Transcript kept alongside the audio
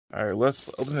Alright, let's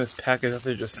open this package after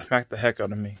they just smacked the heck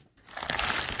out of me.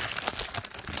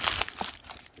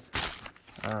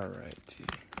 Alright, let's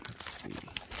see.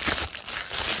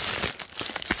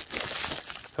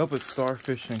 Hope it's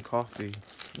starfish and coffee.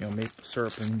 You know, maple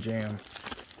syrup and jam.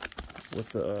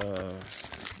 With the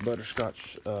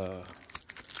butterscotch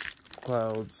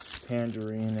clouds,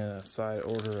 tangerine, and a side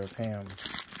order of ham.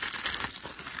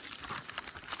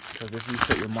 Because if you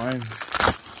set your mind,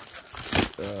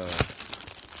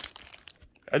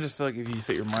 I just feel like if you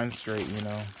set your mind straight, you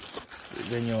know,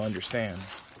 then you'll understand.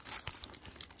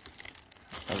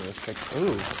 Okay, let's check.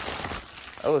 Ooh,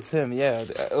 that was him. Yeah,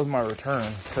 that was my return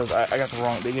because I got the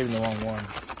wrong. They gave me the wrong one.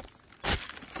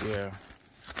 Yeah.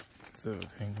 So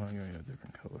pink one, give me a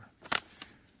different color.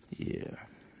 Yeah.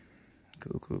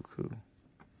 Cool.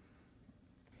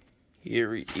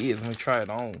 Here he is. Let me try it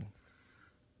on.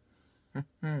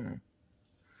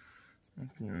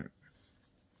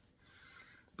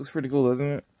 Looks pretty cool, doesn't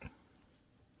it?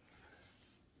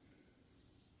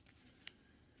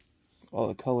 All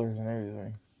the colors and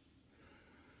everything.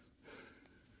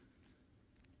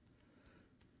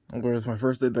 I'm glad it's my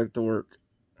first day back to work.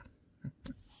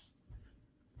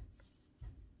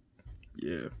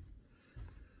 Yeah.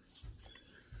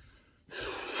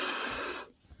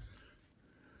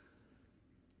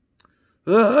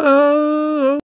 Ah!